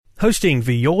Hosting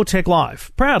for Your Tech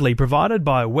Life, proudly provided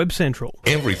by Web Central.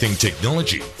 Everything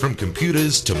technology, from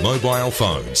computers to mobile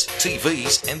phones,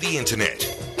 TVs and the internet.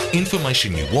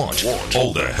 Information you want,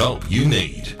 all the help you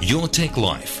need. Your Tech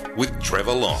Life with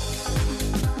Trevor Long.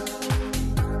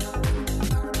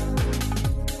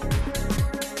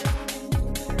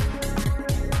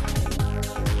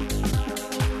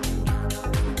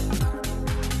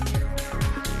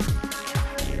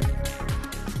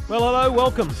 Well, hello,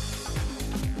 welcome.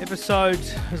 Episode,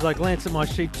 as I glance at my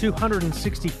sheet,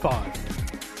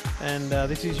 265. And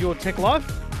this is Your Tech Life.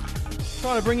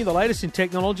 Trying to bring you the latest in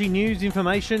technology, news,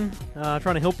 information.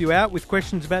 Trying to help you out with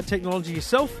questions about technology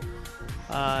yourself.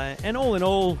 And all in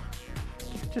all,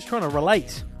 just trying to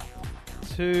relate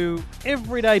to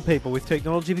everyday people with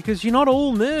technology, because you're not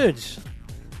all nerds.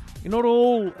 You're not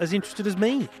all as interested as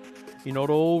me. You're not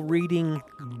all reading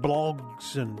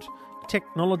blogs and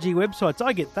technology websites.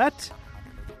 I get that.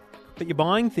 But you're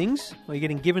buying things, or you're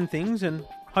getting given things, and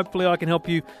hopefully I can help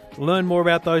you learn more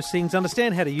about those things,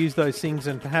 understand how to use those things,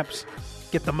 and perhaps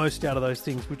get the most out of those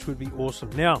things, which would be awesome.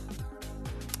 Now,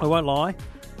 I won't lie,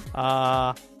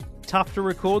 tough to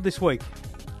record this week.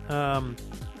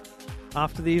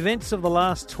 After the events of the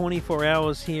last 24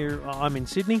 hours here, I'm in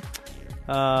Sydney.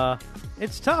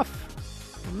 It's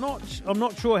tough. I'm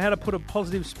not sure how to put a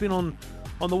positive spin on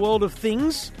the world of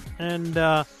things,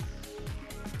 and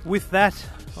with that,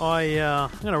 I'm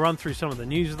going to run through some of the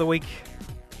news of the week,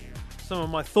 some of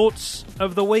my thoughts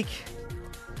of the week,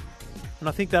 and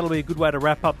I think that'll be a good way to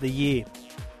wrap up the year.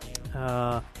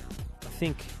 I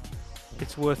think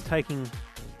it's worth taking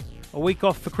a week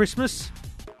off for Christmas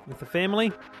with the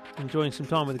family, enjoying some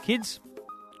time with the kids,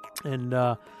 and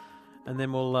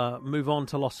then we'll move on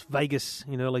to Las Vegas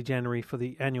in early January for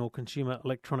the annual Consumer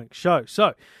Electronics Show.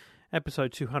 So,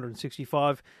 episode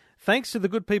 265. Thanks to the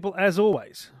good people, as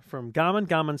always, from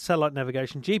Garmin satellite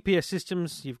navigation, GPS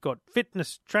systems. You've got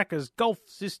fitness trackers, golf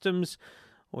systems,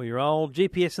 or your old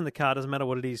GPS in the car. Doesn't matter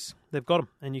what it is. They've got them,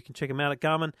 and you can check them out at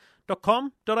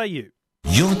garmin.com.au.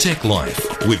 Your Tech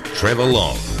Life with Trevor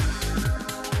Long.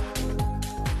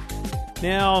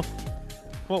 Now,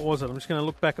 what was it? I'm just going to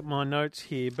look back at my notes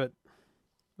here, but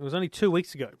it was only 2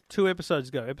 weeks ago, 2 episodes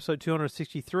ago, episode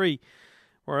 263,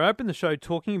 where I opened the show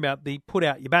talking about the Put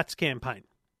Out Your Bats campaign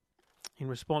in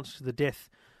response to the death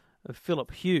of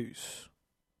Philip Hughes.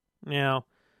 Now,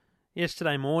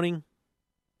 yesterday morning,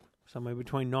 somewhere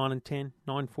between 9 and 10,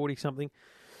 9:40 something,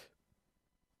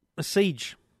 a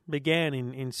siege began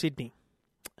in Sydney.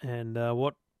 And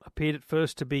what appeared at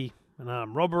first to be an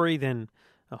armed robbery, then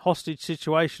a hostage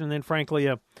situation, and then, frankly,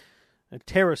 a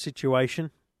terror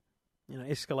situation,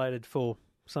 escalated for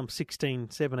some 16,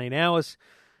 17 hours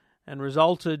and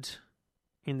resulted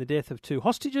in the death of 2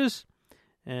 hostages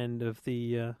and of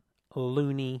the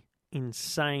loony,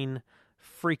 insane,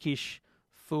 freakish,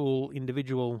 fool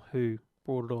individual who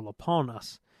brought it all upon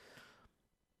us.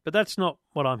 But that's not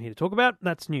what I'm here to talk about.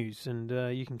 That's news, and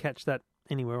you can catch that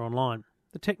anywhere online.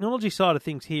 The technology side of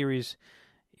things here is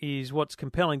what's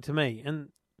compelling to me. And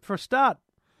for a start,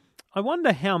 I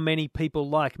wonder how many people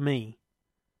like me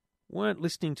weren't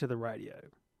listening to the radio,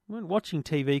 weren't watching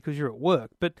TV because you're at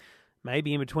work, but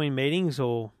maybe in between meetings,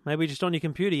 or maybe just on your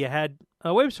computer you had a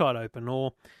website open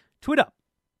or Twitter.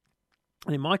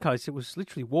 And in my case, it was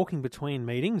literally walking between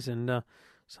meetings and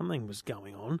something was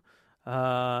going on.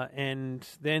 And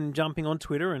then jumping on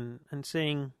Twitter and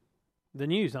seeing the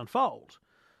news unfold.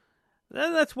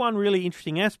 That's one really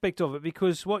interesting aspect of it,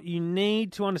 because what you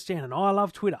need to understand, and I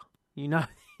love Twitter, you know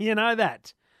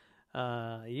that.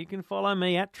 You can follow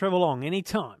me at Trevor Long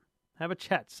anytime. Have a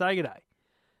chat, say good day.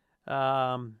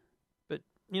 But,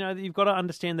 you've got to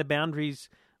understand the boundaries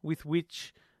with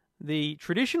which the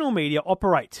traditional media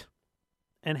operate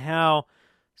and how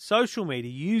social media,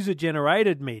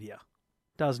 user-generated media,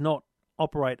 does not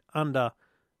operate under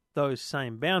those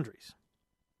same boundaries.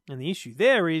 And the issue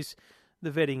there is the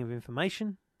vetting of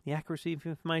information, the accuracy of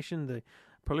information, the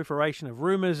proliferation of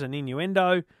rumours and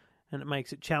innuendo, and it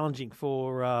makes it challenging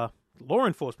for law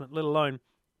enforcement, let alone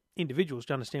individuals,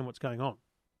 to understand what's going on.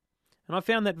 And I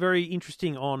found that very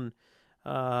interesting on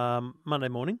Monday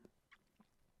morning,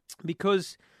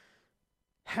 because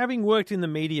having worked in the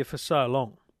media for so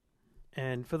long,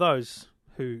 and for those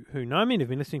who know me and have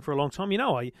been listening for a long time,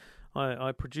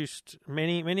 I produced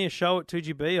many a show at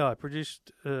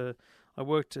 2GB. I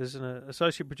worked as an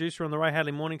associate producer on the Ray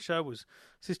Hadley Morning Show, was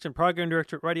assistant program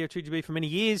director at Radio 2GB for many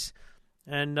years,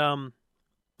 and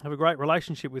have a great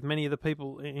relationship with many of the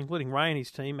people, including Ray and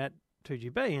his team at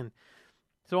 2GB. And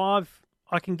so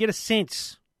I can get a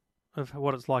sense of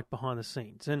what it's like behind the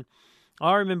scenes. And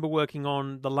I remember working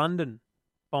on the London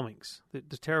bombings,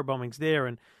 the terror bombings there,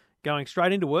 and going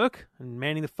straight into work and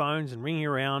manning the phones and ringing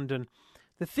around. And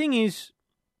the thing is,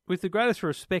 with the greatest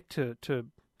respect to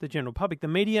the general public, the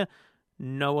media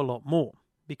know a lot more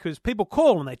because people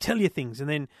call and they tell you things and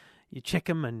then you check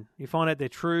them and you find out they're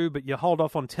true, but you hold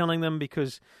off on telling them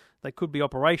because they could be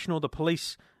operational. The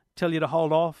police tell you to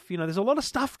hold off. You know, there's a lot of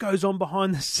stuff goes on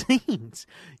behind the scenes.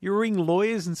 You ring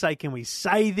lawyers and say, can we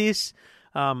say this?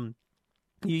 You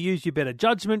use your better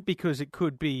judgment because it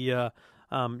could be,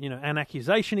 an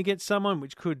accusation against someone,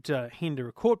 which could hinder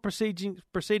a court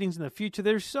proceedings in the future.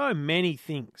 There's so many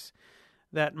things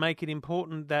that make it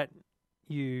important that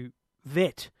you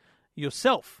vet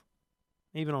yourself,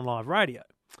 even on live radio.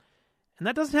 And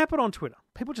that doesn't happen on Twitter.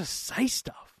 People just say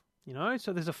stuff, you know.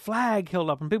 So there's a flag held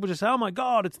up and people just say, oh my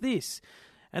God, it's this.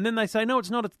 And then they say, no,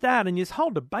 it's not, it's that. And this whole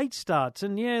debate starts.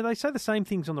 And yeah, they say the same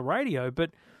things on the radio.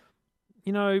 But,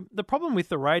 you know, the problem with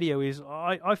the radio is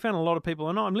I found a lot of people,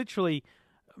 and I'm literally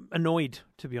annoyed,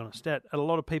 to be honest, at a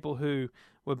lot of people who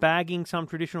were bagging some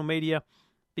traditional media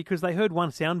because they heard one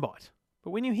soundbite.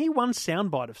 But when you hear one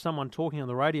soundbite of someone talking on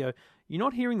the radio, you're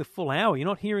not hearing the full hour. You're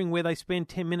not hearing where they spend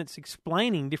 10 minutes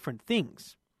explaining different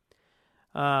things.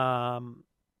 During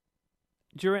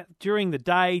the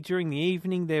day, during the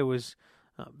evening, there was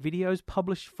videos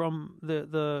published from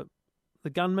the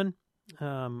gunman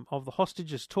of the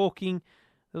hostages talking.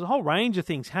 There's a whole range of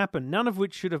things happened, none of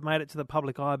which should have made it to the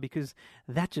public eye because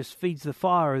that just feeds the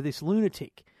fire of this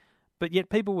lunatic. But yet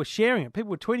people were sharing it.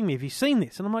 People were tweeting me, have you seen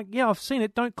this? And I'm like, yeah, I've seen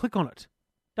it. Don't click on it.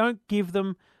 Don't give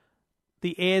them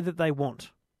the air that they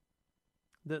want.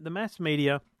 The mass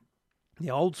media,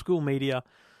 the old school media,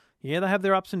 yeah, they have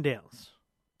their ups and downs,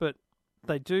 but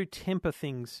they do temper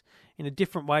things in a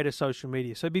different way to social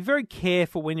media. So be very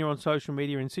careful when you're on social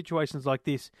media in situations like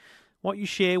this, what you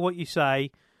share, what you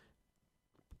say,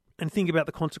 and think about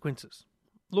the consequences.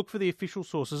 Look for the official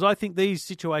sources. I think these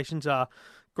situations are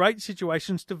great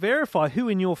situations to verify who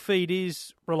in your feed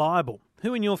is reliable,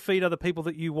 who in your feed are the people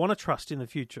that you want to trust in the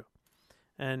future.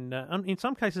 And in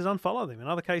some cases, unfollow them. In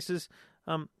other cases,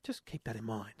 just keep that in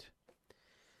mind.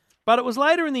 But it was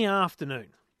later in the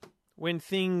afternoon when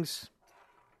things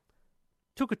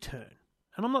took a turn.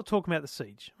 And I'm not talking about the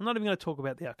siege. I'm not even going to talk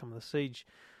about the outcome of the siege.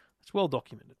 It's well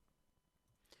documented.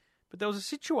 But there was a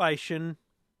situation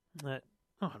at,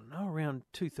 I don't know, around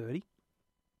 2:30,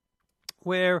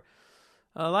 where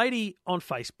a lady on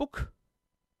Facebook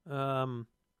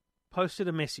posted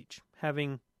a message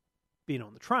having been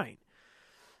on the train.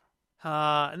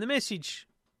 And the message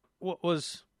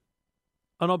was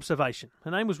an observation.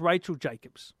 Her name was Rachel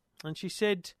Jacobs. And she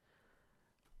said,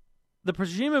 the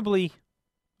presumably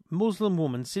Muslim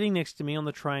woman sitting next to me on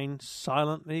the train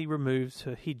silently removes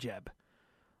her hijab.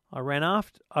 I ran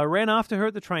after her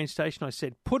at the train station. I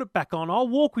said, put it back on. I'll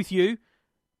walk with you.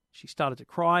 She started to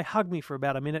cry, hugged me for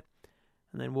about a minute,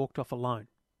 and then walked off alone.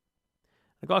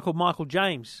 A guy called Michael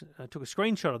James took a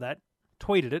screenshot of that,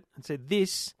 tweeted it, and said,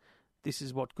 this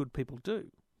is what good people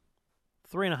do.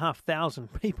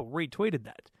 3,500 people retweeted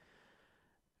that.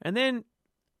 And then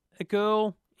a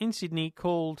girl in Sydney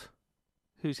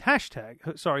whose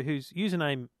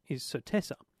username is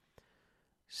Certessa,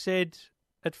 said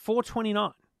at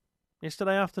 4:29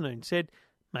 yesterday afternoon, said,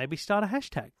 maybe start a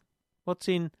hashtag. What's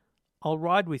in I'll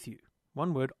ride with you?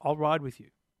 One word, I'll ride with you,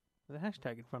 with a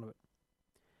hashtag in front of it.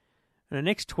 And the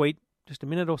next tweet, just a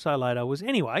minute or so later, was,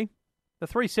 anyway, the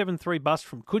 373 bus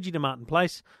from Coogee to Martin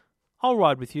Place, I'll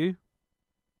ride with you.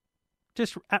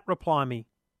 Just reply me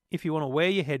if you want to wear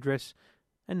your headdress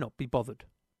and not be bothered.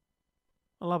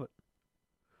 I love it.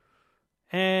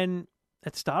 And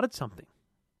it started something.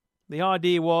 The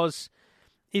idea was,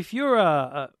 if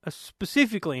you're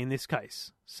specifically in this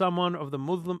case, someone of the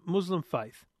Muslim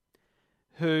faith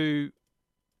who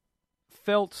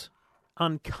felt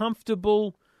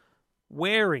uncomfortable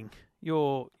wearing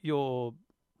your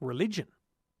religion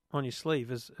on your sleeve,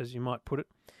 as you might put it,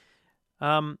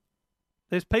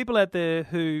 there's people out there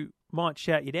who might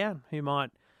shout you down, who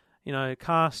might,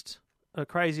 cast a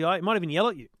crazy eye, might even yell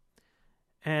at you.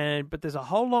 But there's a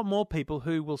whole lot more people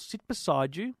who will sit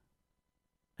beside you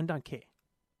and don't care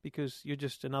because you're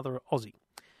just another Aussie.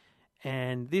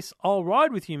 And this I'll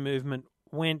ride with you movement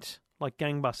went like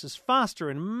gangbusters, faster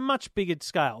and much bigger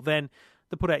scale than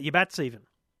the put out your bats even.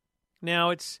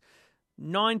 Now it's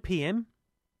 9 p.m.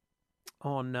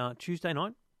 on Tuesday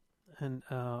night. And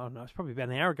I don't know, it's probably about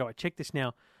an hour ago I checked this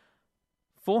now.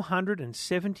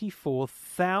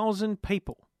 474,000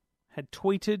 people had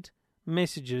tweeted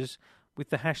messages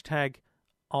with the hashtag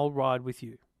I'll ride with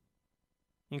you,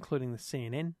 including the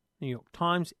CNN, New York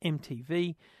Times,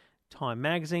 MTV, Time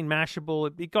Magazine,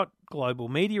 Mashable. It got global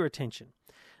media attention.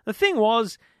 The thing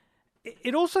was,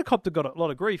 it also got a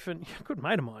lot of grief, and a good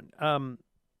mate of mine,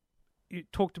 you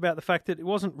talked about the fact that it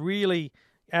wasn't really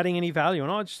adding any value,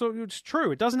 and I just thought it's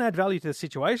true. It doesn't add value to the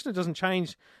situation. It doesn't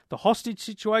change the hostage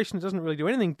situation. It doesn't really do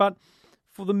anything. But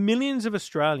for the millions of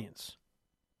Australians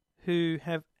who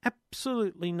have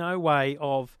absolutely no way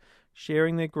of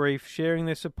sharing their grief, sharing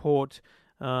their support,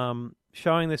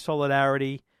 showing their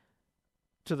solidarity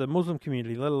to the Muslim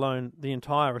community, let alone the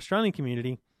entire Australian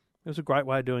community, it was a great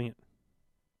way of doing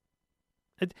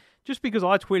it. Just because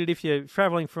I tweeted, if you're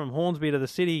travelling from Hornsby to the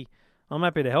city, I'm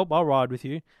happy to help, I'll ride with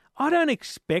you. I don't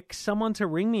expect someone to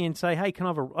ring me and say, hey, can I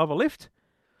have a lift?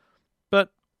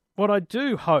 But what I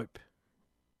do hope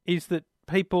is that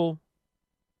people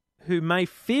who may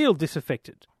feel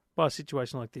disaffected by a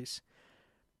situation like this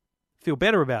feel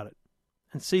better about it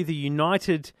and see the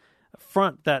united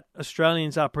front that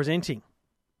Australians are presenting.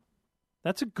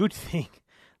 That's a good thing.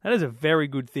 That is a very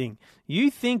good thing. You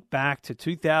think back to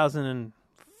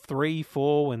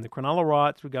 2003-4 when the Cronulla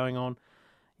riots were going on,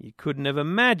 you couldn't have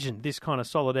imagined this kind of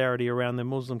solidarity around the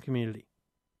Muslim community.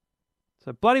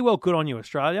 So bloody well good on you,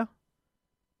 Australia.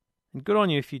 And good on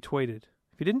you if you tweeted.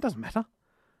 If you didn't, doesn't matter.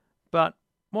 But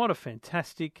what a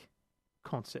fantastic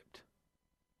concept.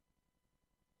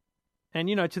 And,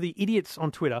 to the idiots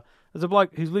on Twitter, there's a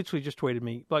bloke who's literally just tweeted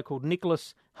me, a bloke called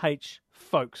Nicholas H.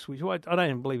 Folks, which I don't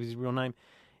even believe is his real name.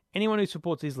 Anyone who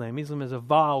supports Islam is a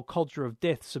vile culture of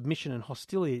death, submission and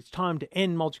hostility. It's time to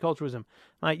end multiculturalism.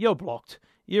 Mate, you're blocked.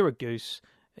 You're a goose.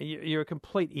 You're a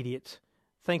complete idiot.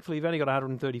 Thankfully, you've only got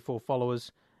 134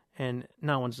 followers and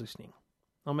no one's listening.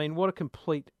 I mean, what a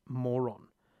complete moron.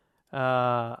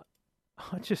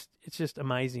 It's just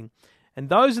amazing. And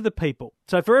those are the people.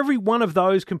 So for every one of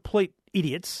those complete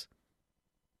idiots,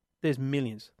 there's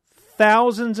millions,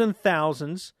 thousands and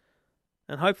thousands,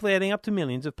 and hopefully adding up to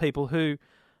millions of people who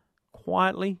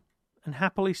quietly and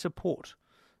happily support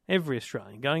every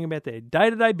Australian going about their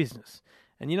day-to-day business.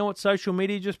 And you know what social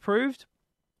media just proved?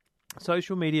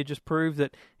 Social media just proved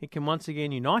that it can once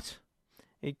again unite.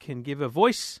 It can give a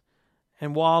voice.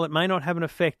 And while it may not have an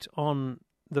effect on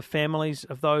the families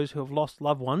of those who have lost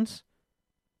loved ones,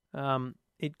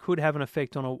 it could have an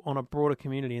effect on a broader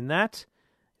community. And that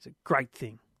is a great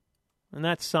thing. And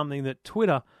that's something that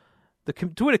Twitter, the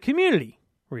Twitter community,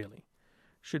 really,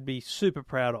 should be super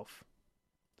proud of.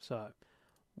 So,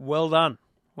 well done.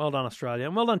 Well done, Australia.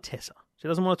 And well done, Tessa. She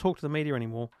doesn't want to talk to the media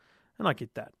anymore. And I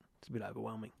get that. It's a bit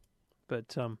overwhelming.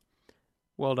 But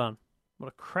well done. What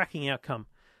a cracking outcome.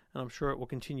 And I'm sure it will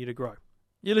continue to grow.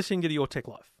 You're listening to the Your Tech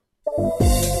Life.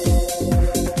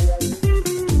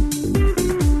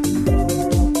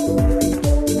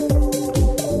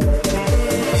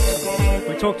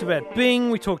 We talked about Bing.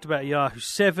 We talked about Yahoo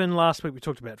 7. Last week we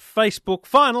talked about Facebook.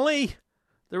 Finally,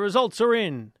 the results are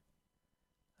in.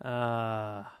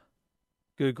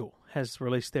 Google has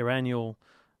released their annual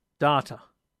data.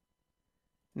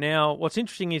 Now, what's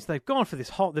interesting is they've gone for this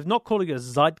whole... They've not calling it a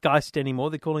zeitgeist anymore.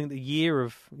 They're calling it the year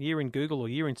in Google or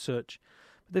year in search.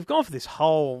 But they've gone for this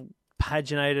whole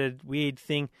paginated, weird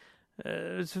thing.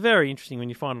 It's very interesting when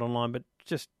you find it online, but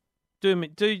just do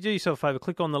yourself a favour.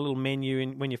 Click on the little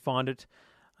menu when you find it.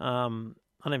 I don't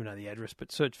even know the address,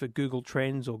 but search for Google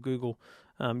Trends or Google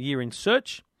year in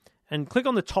search. And click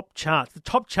on the top charts. The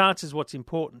top charts is what's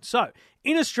important. So,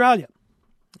 in Australia,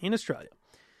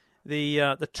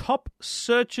 the top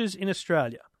searches in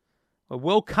Australia were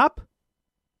World Cup,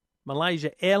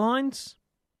 Malaysia Airlines,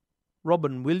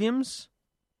 Robin Williams,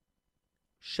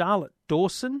 Charlotte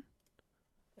Dawson.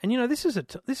 And, this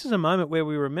is a moment where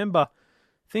we remember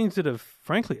things that have,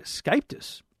 frankly, escaped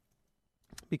us.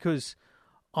 Because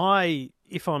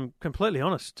if I'm completely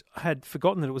honest, I had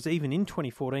forgotten that it was even in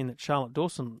 2014 that Charlotte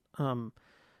Dawson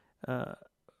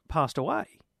passed away.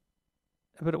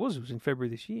 But it was in February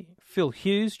this year. Phil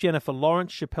Hughes, Jennifer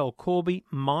Lawrence, Schapelle Corby,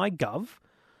 MyGov,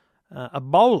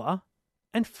 Ebola,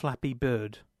 and Flappy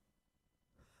Bird.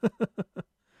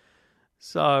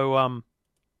 So,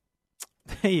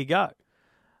 there you go.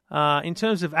 In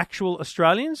terms of actual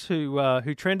Australians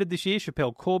who trended this year,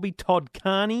 Schapelle Corby, Todd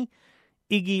Carney,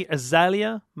 Iggy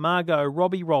Azalea, Margot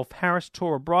Robbie, Rolf Harris,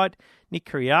 Tora Bright, Nick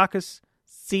Kyrgiakis,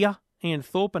 Sia, Ian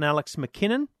Thorpe, and Alex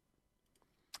McKinnon.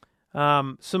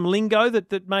 Some lingo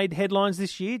that made headlines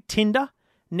this year: Tinder,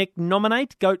 Neck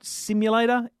Nominate, Goat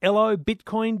Simulator, Elo,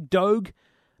 Bitcoin, Doge,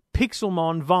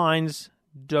 Pixelmon, Vines,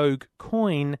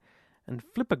 Dogecoin, and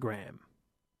Flippergram.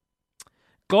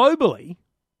 Globally,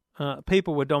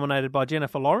 people were dominated by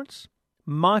Jennifer Lawrence,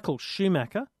 Michael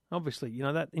Schumacher. Obviously,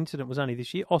 that incident was only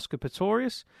this year. Oscar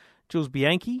Pistorius, Jules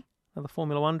Bianchi, another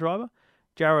Formula One driver,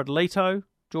 Jared Leto,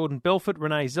 Jordan Belfort,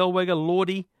 Renee Zellweger,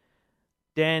 Lordy,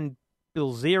 Dan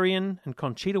Bilzerian, and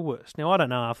Conchita Wurst. Now, I don't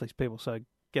know half these people, so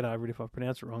get over it if I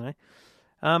pronounce it wrong, eh?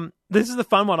 This is the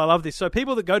fun one. I love this. So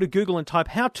people that go to Google and type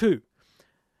how to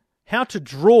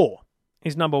draw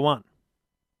is number one.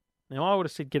 Now, I would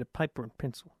have said get a paper and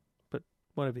pencil, but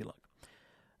whatever you like.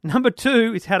 Number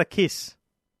 2 is how to kiss.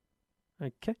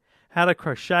 Okay. How to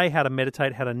crochet, how to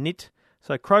meditate, how to knit.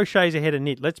 So crochet is ahead of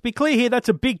knit. Let's be clear here, that's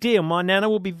a big deal. My Nana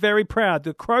will be very proud.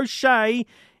 The crochet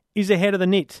is ahead of the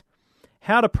knit.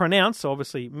 How to pronounce,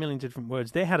 obviously millions of different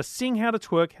words there. How to sing, how to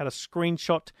twerk, how to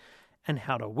screenshot, and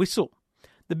how to whistle.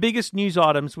 The biggest news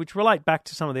items, which relate back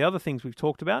to some of the other things we've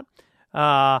talked about,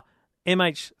 are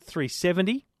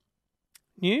MH370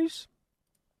 news,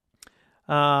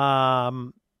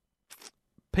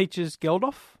 Peaches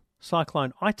Geldof,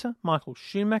 Cyclone Ita, Michael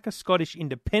Schumacher, Scottish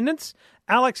independence,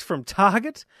 Alex from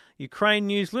Target, Ukraine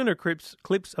news, lunar clips,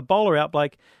 Ebola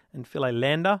outbreak, and Philae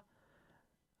Lander.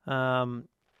 Who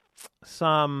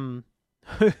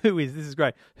is, this is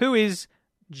great, who is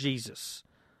Jesus?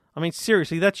 I mean,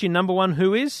 seriously, that's your number one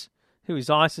who is? Who is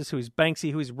ISIS? Who is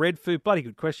Banksy? Who is Redfoo? Bloody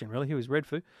good question, really. Who is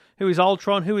Redfoo? Who is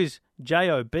Ultron? Who is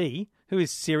J.O.B.? Who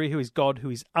is Siri? Who is God? Who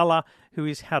is Allah? Who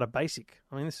is How to Basic?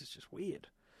 I mean, this is just weird.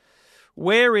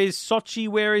 Where is Sochi?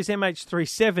 Where is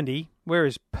MH370? Where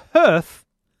is Perth?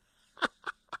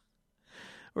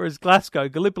 Where is Glasgow,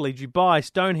 Gallipoli, Dubai,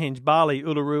 Stonehenge, Bali,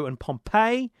 Uluru, and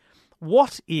Pompeii?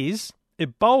 What is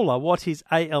Ebola? What is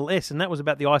ALS? And that was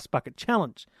about the Ice Bucket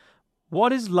Challenge.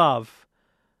 What is love?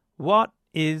 What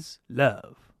is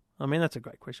love? I mean, that's a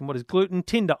great question. What is gluten?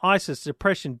 Tinder, ISIS,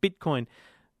 depression, Bitcoin,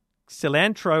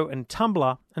 cilantro, and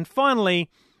Tumblr. And finally,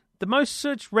 the most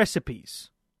searched recipes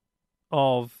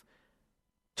of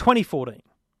 2014.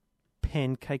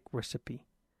 Pancake recipe,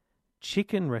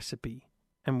 chicken recipe,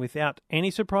 and without any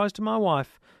surprise to my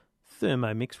wife,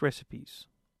 Thermomix recipes.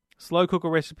 Slow cooker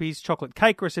recipes, chocolate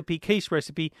cake recipe, quiche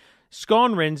recipe,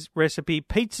 scone recipe,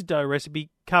 pizza dough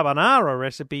recipe, carbonara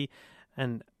recipe,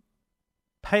 and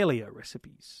paleo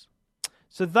recipes.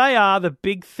 So they are the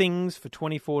big things for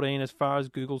 2014 as far as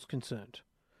Google's concerned.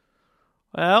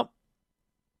 Well,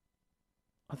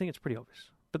 I think it's pretty obvious.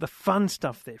 But the fun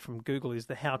stuff there from Google is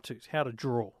the how-tos. How to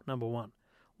draw, number 1.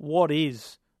 What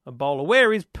is Ebola?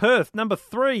 Where is Perth? Number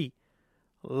 3.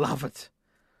 Love it.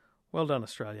 Well done,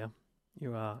 Australia.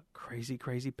 You are crazy,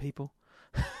 crazy people.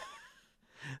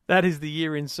 That is the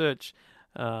year in search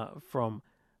from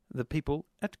the people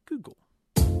at Google.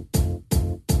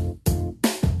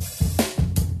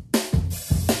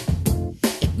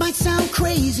 It might sound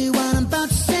crazy what I'm about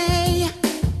to say,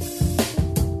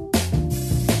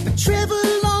 but Trevor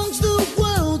Long's the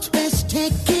world's best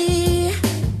techie.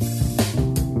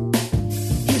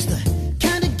 He's the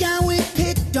kind of guy we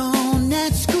picked on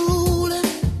at school, and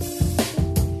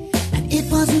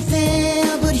it wasn't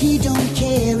fair, but he don't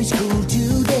care. He's cool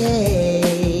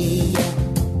today.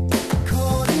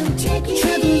 Call him techie.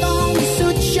 Trevor Long is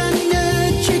such a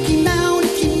nerd. Check him out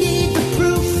if you need the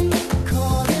proof.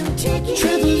 Call him techie.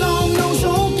 Trevor Long knows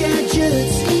all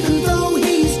gadgets, even though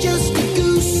he's just a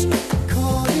goose.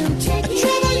 Call him techie.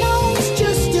 Trevor Long is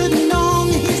just a nong.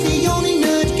 He's the only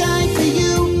nerd guy for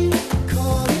you.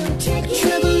 Call him techie.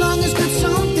 Trevor Long has got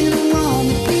something wrong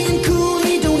with being cool.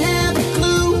 He don't have a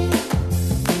clue.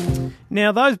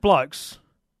 Now, those blokes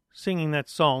singing that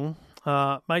song,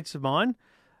 mates of mine,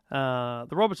 the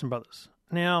Robertson Brothers.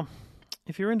 Now,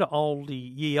 if you're into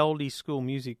oldie school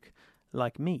music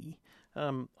like me,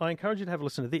 I encourage you to have a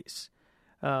listen to this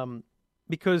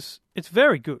because it's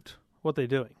very good what they're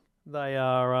doing.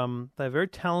 They're very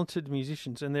talented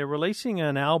musicians, and they're releasing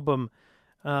an album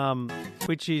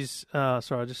which is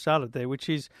sorry, I just started there, which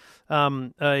is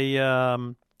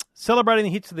celebrating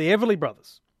the hits of the Everly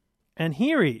Brothers. And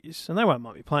here is, and they won't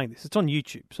mind me playing this, it's on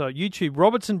YouTube. So YouTube,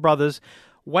 Robertson Brothers,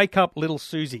 Wake Up Little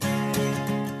Susie.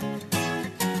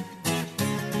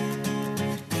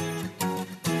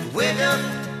 Wake up,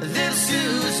 little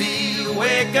Susie,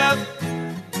 wake up.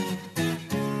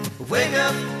 Wake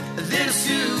up, little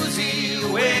Susie,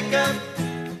 wake up.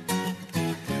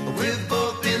 We've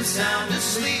both been sound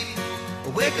asleep.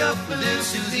 Wake up, little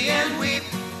Susie, and weep.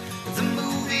 The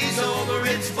movie's over,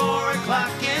 it's 4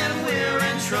 o'clock, and we're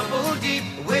in trouble deep.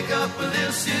 Wake up,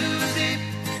 little Susie.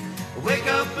 Wake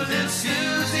up, little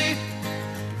Susie.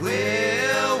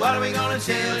 Well, what are we gonna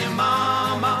tell your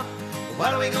mama?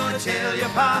 What are we gonna tell your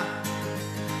pa?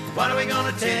 What are we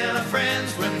gonna tell our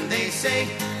friends when they say,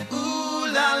 ooh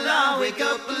la la, wake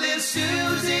up, little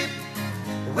Susie.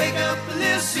 Wake up,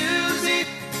 little Susie.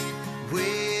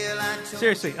 Well, I told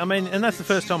Seriously, I mean, and that's the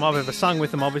first time I've ever sung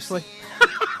with them, obviously.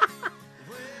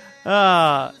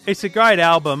 It's a great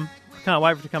album. Can't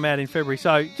wait for it to come out in February.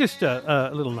 So just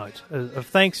a little note of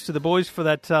thanks to the boys for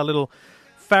that little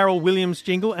Pharrell Williams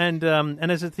jingle. And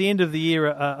as at the end of the year,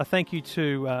 a thank you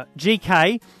to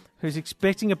GK, who's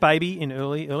expecting a baby in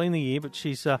early in the year, but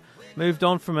she's moved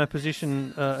on from her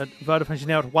position at Vodafone. She's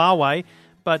now at Huawei.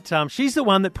 But she's the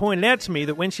one that pointed out to me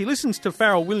that when she listens to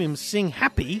Pharrell Williams sing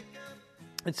Happy,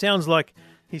 it sounds like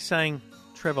he's saying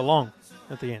Trevor Long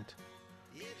at the end.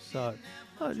 So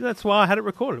that's why I had it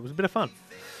recorded. It was a bit of fun.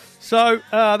 So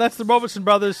that's the Robertson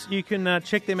Brothers. You can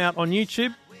check them out on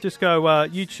YouTube. Just go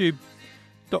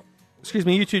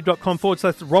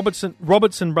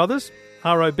youtube.com/Robertson Brothers,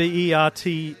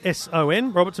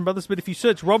 ROBERTSON, Robertson Brothers. But if you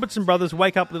search Robertson Brothers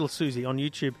Wake Up Little Susie on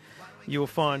YouTube, you will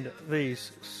find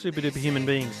these super duper human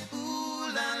beings. Ooh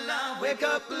la la, wake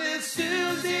up little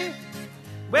Susie.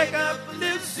 Wake up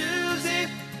little Susie.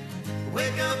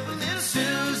 Wake up little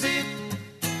Susie.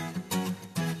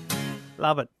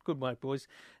 Love it. Good work, boys.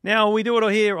 Now, we do it all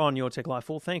here on Your Tech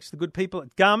Life, all thanks to the good people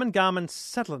at Garmin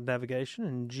Satellite Navigation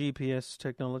and GPS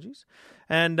Technologies.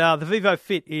 And the Vivo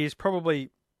Fit is probably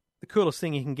the coolest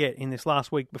thing you can get in this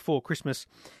last week before Christmas.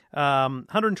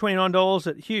 $129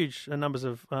 at huge numbers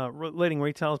of leading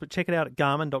retailers, but check it out at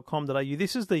garmin.com.au.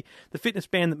 This is the fitness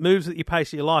band that moves at your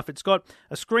pace of your life. It's got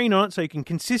a screen on it so you can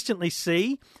consistently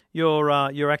see your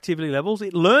activity levels.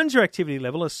 It learns your activity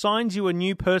level, assigns you a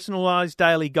new personalised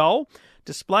daily goal,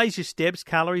 displays your steps,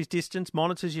 calories, distance,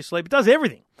 monitors your sleep. It does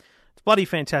everything. It's bloody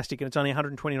fantastic, and it's only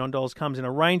 $129. Comes in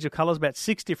a range of colours, about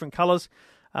 6 different colours.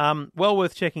 Well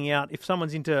worth checking out if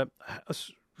someone's into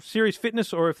serious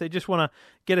fitness, or if they just want to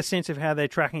get a sense of how they're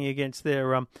tracking against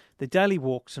their daily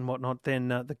walks and whatnot. Then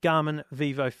the Garmin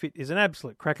Vivo Fit is an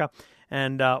absolute cracker,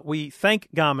 and we thank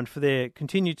Garmin for their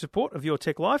continued support of Your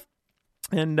Tech Life.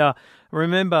 And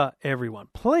remember, everyone,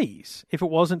 please, if it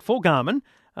wasn't for Garmin,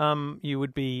 you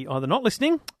would be either not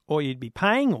listening or you'd be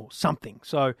paying or something.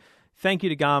 So thank you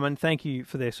to Garmin. Thank you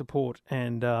for their support,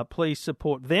 and please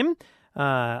support them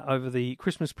over the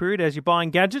Christmas period as you're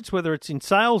buying gadgets, whether it's in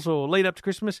sales or lead up to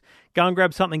Christmas. Go and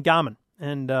grab something Garmin,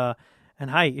 and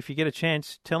hey, if you get a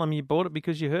chance, tell them you bought it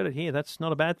because you heard it here. That's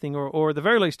not a bad thing, or at the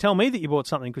very least, tell me that you bought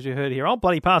something because you heard it here. I'll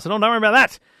bloody pass it on. Don't worry about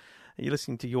that. You're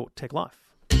listening to Your Tech Life.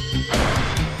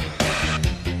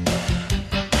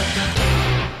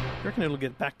 I reckon it'll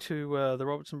get back to the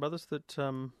Robertson Brothers that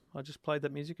I just played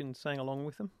that music and sang along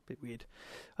with them. Bit weird.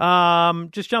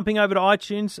 Just jumping over to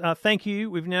iTunes. Thank you.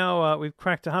 We've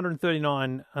cracked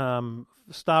 139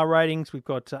 star ratings. We've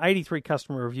got 83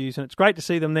 customer reviews, and it's great to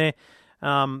see them there.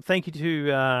 Thank you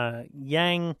to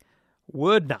Yang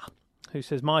Wordner, who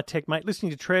says, "My tech mate,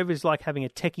 listening to Trev is like having a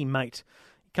techie mate.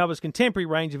 Covers contemporary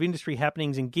range of industry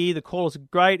happenings and gear. The callers are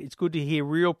great. It's good to hear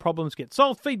real problems get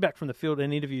solved. Feedback from the field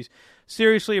and interviews.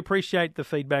 Seriously appreciate the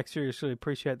feedback. Seriously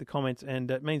appreciate the comments. And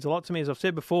it means a lot to me. As I've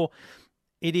said before,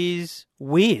 it is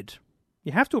weird.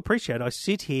 You have to appreciate I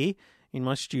sit here in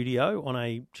my studio on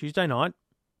a Tuesday night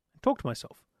and talk to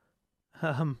myself.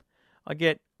 I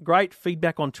get great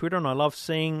feedback on Twitter, and I love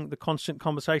seeing the constant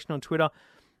conversation on Twitter.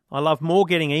 I love more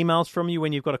getting emails from you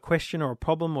when you've got a question or a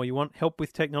problem or you want help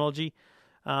with technology.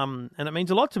 And it means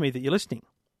a lot to me that you're listening.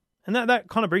 And that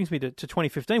kind of brings me to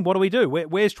 2015. What do we do?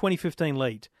 Where's 2015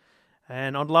 lead?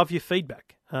 And I'd love your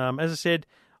feedback. As I said,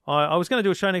 I was going to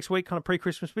do a show next week, kind of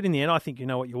pre-Christmas, but in the end, I think you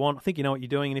know what you want. I think you know what you're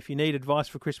doing. And if you need advice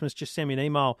for Christmas, just send me an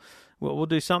email. We'll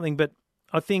do something. But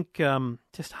I think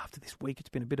just after this week, it's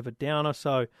been a bit of a downer.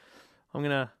 So I'm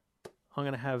gonna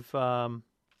have a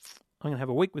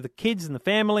week with the kids and the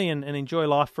family and enjoy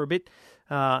life for a bit,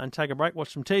 and take a break,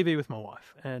 watch some TV with my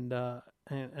wife, and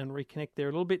reconnect there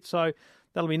a little bit. So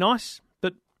that'll be nice.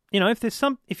 But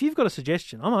if you've got a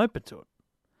suggestion, I'm open to it.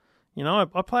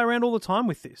 I play around all the time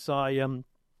with this. I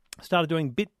started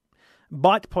doing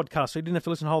Bite podcasts, so you didn't have to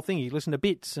listen to the whole thing. You listen to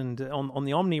bits and on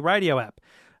the Omni radio app.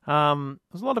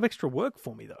 There's a lot of extra work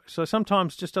for me though, so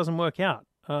sometimes it just doesn't work out.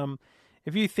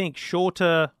 If you think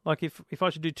shorter, like if I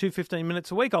should do 2 15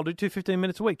 minutes a week, I'll do 2 15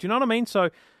 minutes a week. Do you know what I mean? So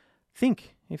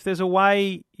think, if there's a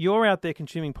way you're out there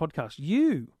consuming podcasts,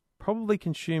 you probably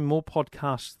consume more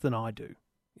podcasts than I do,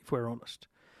 if we're honest.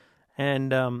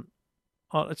 And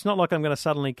it's not like I'm going to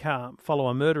suddenly follow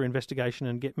a murder investigation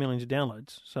and get millions of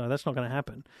downloads, so that's not going to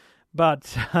happen.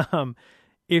 But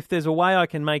if there's a way I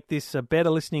can make this a better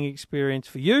listening experience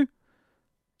for you,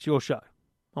 it's your show.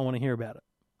 I want to hear about it.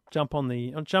 Jump on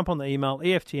the email,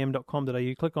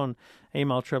 EFTM.com.au, click on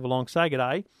email Trevor Long, say good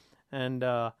day, and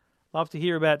love to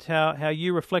hear about how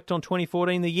you reflect on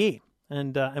 2014, the year,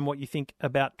 and what you think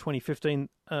about 2015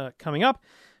 coming up,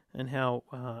 and how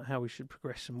we should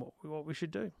progress and what we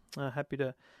should do. Happy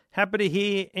to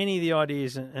hear any of the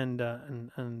ideas and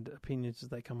opinions as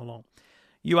they come along.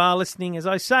 You are listening, as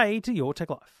I say, to Your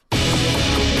Tech Life.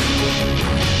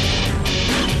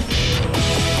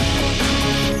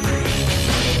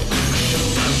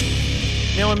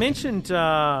 Now, I mentioned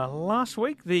last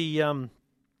week the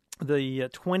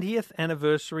 20th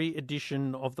anniversary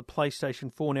edition of the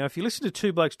PlayStation 4. Now, if you listen to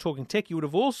Two Blokes Talking Tech, you would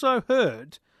have also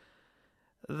heard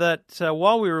that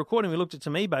while we were recording, we looked at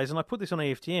some eBays, and I put this on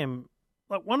EFTM.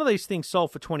 Like, one of these things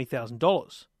sold for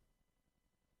 $20,000.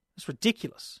 It's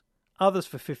ridiculous. Others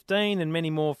for $15,000 and many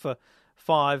more for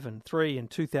 $5,000 and $3,000 and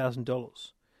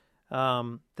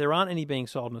 $2,000. There aren't any being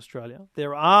sold in Australia.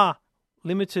 There are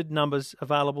limited numbers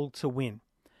available to win.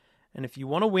 And if you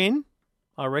want to win,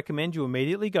 I recommend you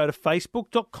immediately go to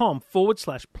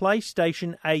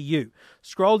facebook.com/PlayStationAU.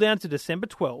 Scroll down to December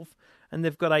 12, and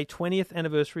they've got a 20th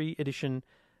anniversary edition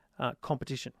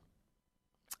competition.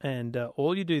 And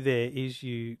all you do there is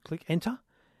you click enter,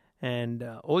 and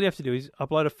all you have to do is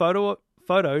upload a photo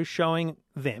showing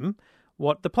them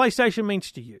what the PlayStation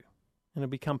means to you. And it'll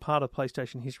become part of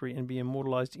PlayStation history and be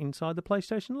immortalized inside the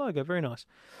PlayStation logo. Very nice.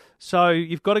 So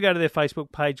you've got to go to their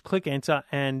Facebook page, click enter,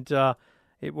 and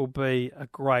it will be a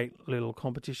great little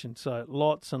competition. So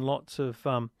lots and lots of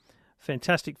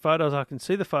fantastic photos. I can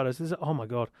see the photos. Oh, my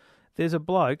God. There's a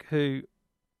bloke who,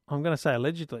 I'm going to say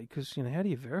allegedly, because, how do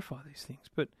you verify these things?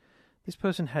 But this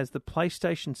person has the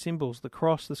PlayStation symbols, the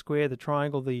cross, the square, the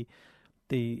triangle, the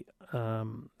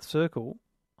circle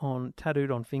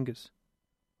tattooed on fingers.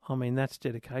 I mean, that's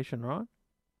dedication, right?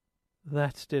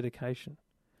 That's dedication.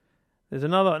 There's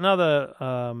another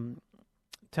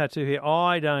tattoo here.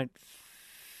 I don't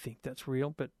think that's real,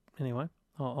 but anyway,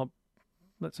 I'll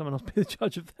let someone else be the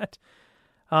judge of that.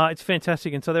 It's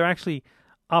fantastic, and so they're actually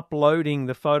uploading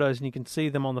the photos, and you can see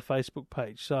them on the Facebook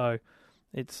page. So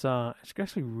it's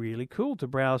actually really cool to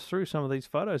browse through some of these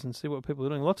photos and see what people are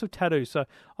doing. Lots of tattoos. So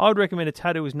I would recommend a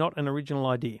tattoo is not an original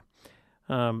idea.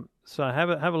 So have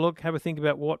a look, have a think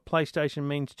about what PlayStation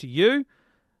means to you.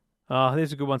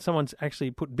 There's a good one. Someone's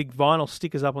actually put big vinyl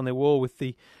stickers up on their wall with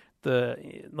the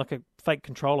like a fake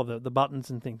control of the buttons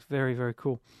and things. Very, very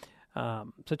cool.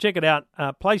 So check it out.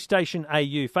 PlayStation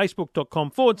AU,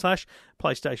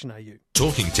 facebook.com/PlayStation AU.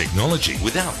 Talking technology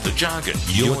without the jargon.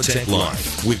 Your Tech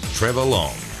Life with Trevor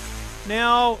Long.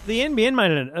 Now, the NBN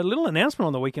made a little announcement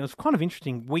on the weekend. It was kind of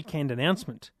interesting weekend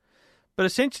announcement. But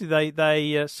essentially,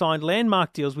 they signed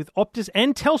landmark deals with Optus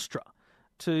and Telstra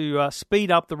to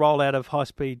speed up the rollout of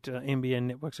high-speed NBN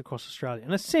networks across Australia.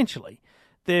 And essentially,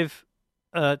 they've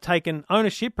taken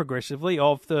ownership progressively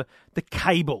of the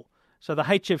cable. So the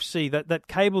HFC, that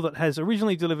cable that has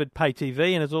originally delivered pay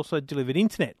TV and has also delivered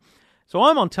internet. So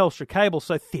I'm on Telstra cable,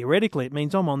 so theoretically it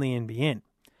means I'm on the NBN.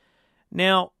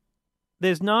 Now,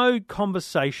 there's no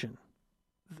conversation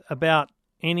about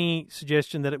any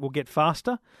suggestion that it will get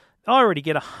faster. I already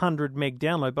get 100 meg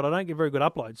download, but I don't get very good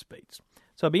upload speeds.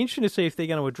 So it'll be interesting to see if they're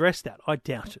going to address that. I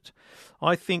doubt it.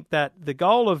 I think that the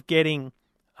goal of getting,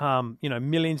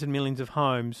 millions and millions of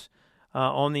homes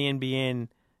on the NBN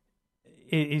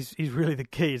is really the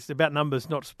key. It's about numbers,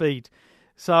 not speed.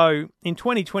 So in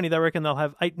 2020, they reckon they'll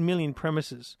have 8 million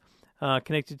premises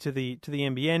connected to the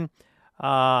NBN,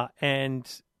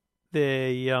 and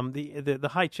the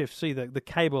HFC, the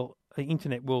cable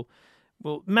internet will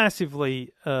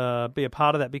massively be a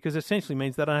part of that, because it essentially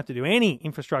means they don't have to do any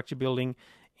infrastructure building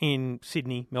in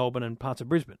Sydney, Melbourne and parts of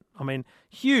Brisbane. I mean,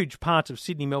 huge parts of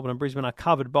Sydney, Melbourne and Brisbane are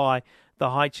covered by the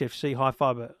HFC,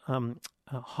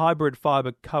 hybrid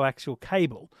fibre coaxial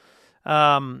cable.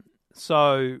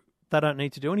 So they don't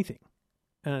need to do anything.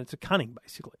 And it's a cunning,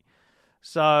 basically.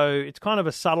 So it's kind of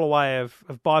a subtle way of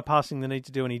bypassing the need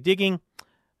to do any digging.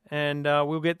 And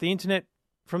we'll get the internet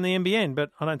from the NBN,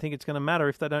 but I don't think it's going to matter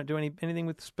if they don't do anything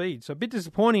with speed. So a bit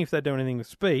disappointing if they do anything with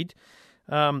speed,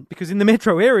 because in the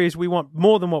metro areas we want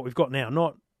more than what we've got now,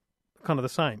 not kind of the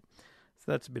same.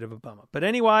 So that's a bit of a bummer. But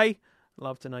anyway,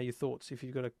 love to know your thoughts. If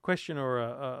you've got a question or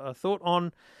a thought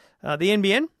on the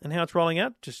NBN and how it's rolling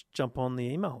out, just jump on the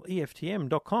email,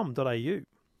 eftm.com.au.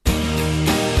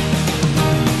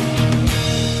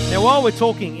 Now, while we're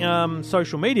talking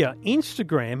social media,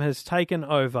 Instagram has taken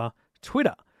over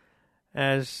Twitter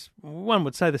as one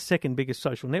would say the second biggest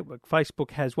social network.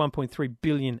 Facebook has 1.3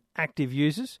 billion active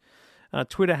users.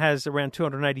 Twitter has around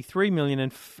 283 million,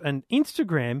 and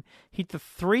Instagram hit the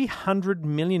 300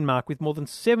 million mark with more than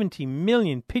 70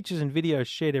 million pictures and videos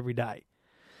shared every day.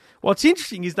 What's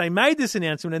interesting is they made this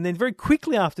announcement, and then very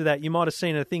quickly after that, you might have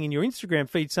seen a thing in your Instagram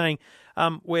feed saying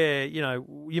where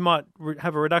you might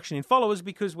have a reduction in followers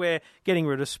because we're getting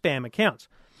rid of spam accounts.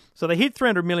 So they hit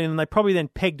 300 million, and they probably then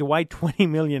pegged away 20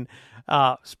 million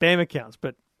spam accounts.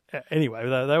 But anyway,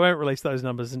 they won't release those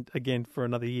numbers again for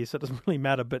another year, so it doesn't really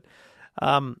matter. But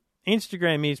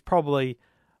Instagram is probably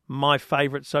my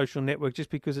favourite social network just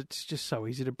because it's just so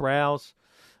easy to browse.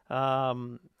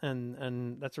 And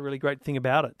that's a really great thing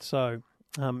about it. So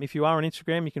if you are on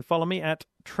Instagram, you can follow me at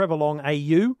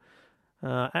TrevorLongAU,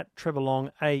 at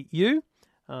TrevorLongAU.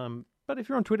 But if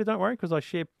you're on Twitter, don't worry, because I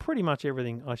share pretty much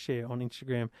everything I share on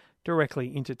Instagram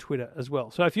directly into Twitter as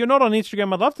well. So if you're not on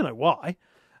Instagram, I'd love to know why.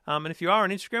 And if you are on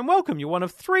Instagram, welcome. You're one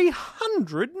of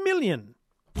 300 million.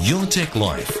 Your Tech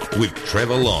Life with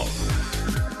Trevor Long.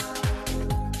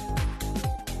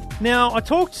 Now, I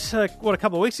talked, a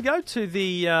couple of weeks ago to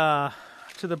the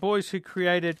boys who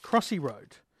created Crossy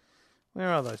Road. Where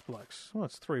are those blokes? Well,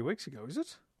 it's 3 weeks ago, is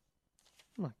it?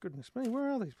 My goodness me, where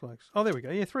are these blokes? Oh, there we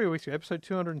go. Yeah, 3 weeks ago, episode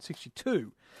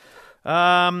 262.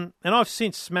 And I've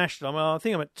since smashed it. I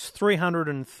think I'm at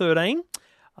 313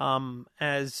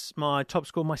 as my top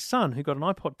score. My son, who got an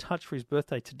iPod Touch for his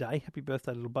birthday today. Happy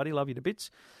birthday, little buddy. Love you to bits.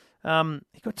 He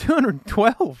got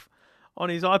 212 on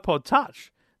his iPod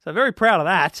Touch. So very proud of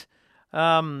that. So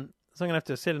I'm going to have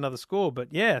to set another score. But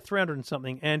yeah, 300 and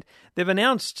something. And they've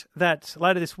announced that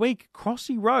later this week,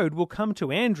 Crossy Road will come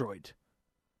to Android.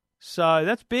 So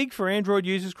that's big for Android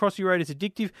users. Crossy Road is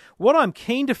addictive. What I'm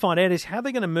keen to find out is how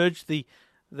they're going to merge the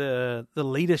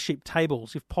leadership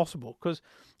tables, if possible, because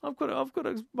I've got a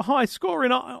high score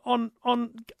on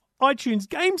iTunes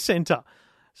Game Center.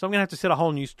 So I'm going to have to set a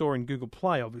whole new store in Google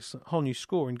Play, obviously, a whole new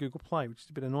score in Google Play, which is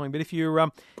a bit annoying. But if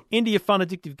you're into your fun,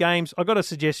 addictive games, I've got to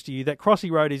suggest to you that Crossy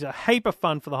Road is a heap of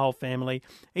fun for the whole family,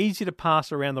 easy to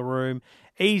pass around the room,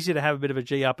 easy to have a bit of a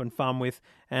G-up and fun with,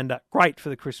 and great for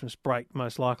the Christmas break,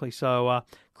 most likely. So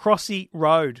Crossy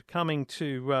Road coming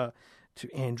to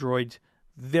Android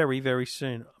very, very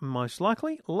soon, most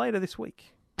likely later this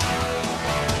week.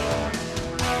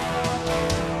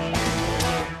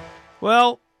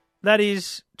 Well, that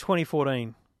is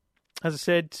 2014. As I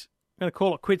said, I'm going to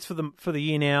call it quits for the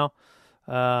year now.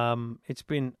 It's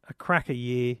been a cracker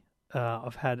year.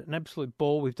 I've had an absolute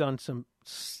ball. We've done some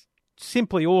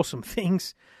simply awesome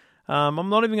things. I'm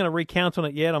not even going to recount on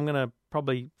it yet. I'm going to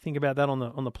probably think about that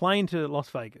on the plane to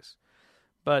Las Vegas.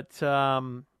 But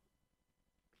I've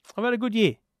had a good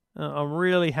year. I'm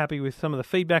really happy with some of the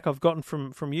feedback I've gotten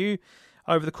from you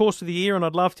over the course of the year, and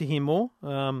I'd love to hear more.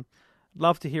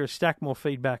 Love to hear a stack more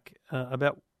feedback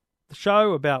about the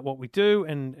show, about what we do,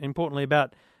 and importantly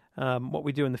about what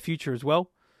we do in the future as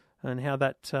well, and how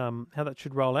that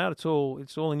should roll out. It's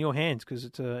all in your hands because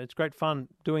it's great fun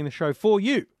doing the show for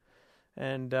you,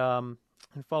 and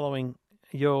following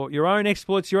your own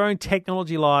exploits, your own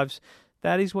technology lives.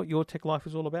 That is what Your Tech Life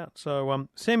is all about. So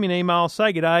send me an email,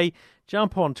 say good day,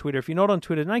 jump on Twitter. If you're not on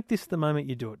Twitter, make this the moment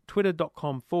you do it.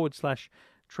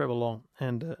 Twitter.com/Trevor Long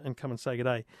and come and say good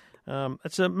day.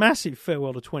 It's a massive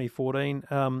farewell to 2014.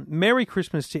 Merry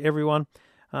Christmas to everyone.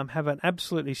 Have an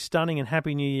absolutely stunning and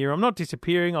happy New Year. I'm not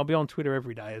disappearing. I'll be on Twitter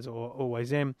every day, as I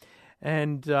always am,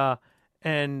 and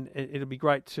it'll be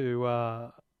great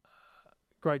to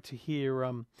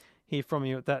hear from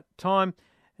you at that time.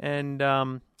 And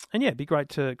yeah, it'd be great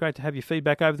to have your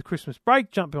feedback over the Christmas break.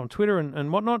 Jump on Twitter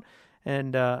and whatnot,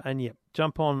 and yeah,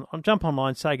 jump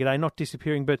online, say good day. Not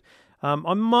disappearing, but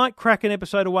I might crack an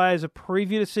episode away as a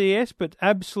preview to CES, but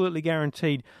absolutely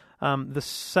guaranteed the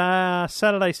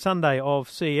Saturday, Sunday of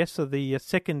CES, so the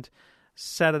second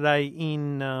Saturday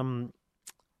in,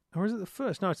 or is it the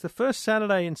first? No, it's the first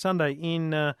Saturday and Sunday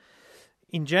in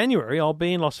January. I'll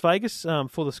be in Las Vegas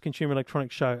for this Consumer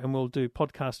Electronics Show, and we'll do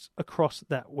podcasts across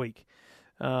that week.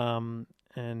 And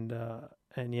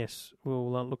yes,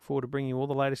 we'll look forward to bringing you all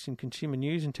the latest in consumer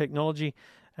news and technology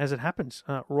as it happens,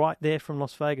 right there from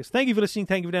Las Vegas. Thank you for listening.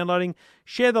 Thank you for downloading.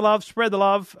 Share the love, spread the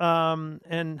love,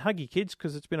 and hug your kids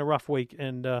because it's been a rough week.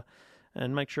 And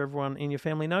make sure everyone in your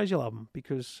family knows you love them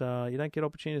because you don't get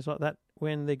opportunities like that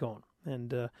when they're gone.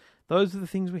 And those are the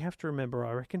things we have to remember,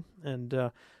 I reckon.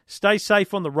 And stay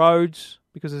safe on the roads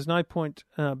because there's no point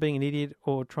being an idiot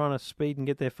or trying to speed and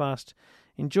get there fast.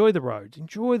 Enjoy the roads.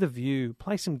 Enjoy the view.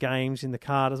 Play some games in the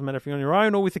car. Doesn't matter if you're on your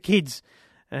own or with the kids.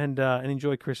 And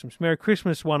enjoy Christmas. Merry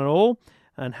Christmas, one and all,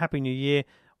 and Happy New Year.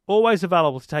 Always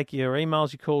available to take your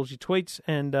emails, your calls, your tweets,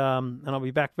 and I'll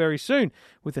be back very soon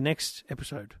with the next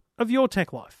episode of Your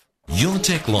Tech Life. Your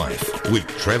Tech Life with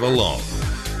Trevor Long.